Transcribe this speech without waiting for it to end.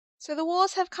So the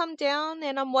walls have come down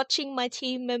and I'm watching my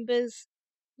team members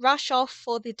rush off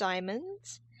for the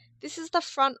diamonds. This is the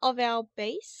front of our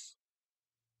base.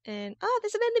 And,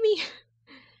 there's an enemy!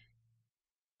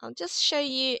 I'll just show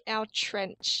you our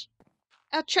trench.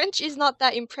 Our trench is not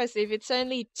that impressive. It's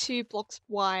only 2 blocks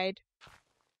wide.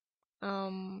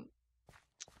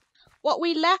 What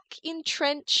we lack in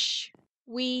trench,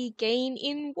 we gain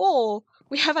in wall.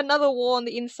 We have another wall on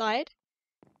the inside.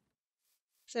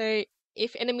 So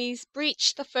if enemies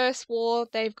breach the first wall,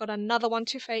 they've got another one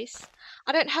to face.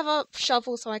 I don't have a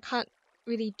shovel, so I can't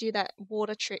really do that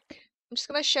water trick. I'm just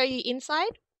going to show you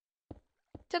inside.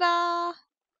 Ta-da!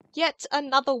 Yet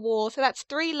another wall. So that's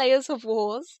 3 layers of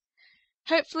walls.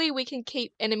 Hopefully we can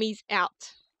keep enemies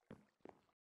out.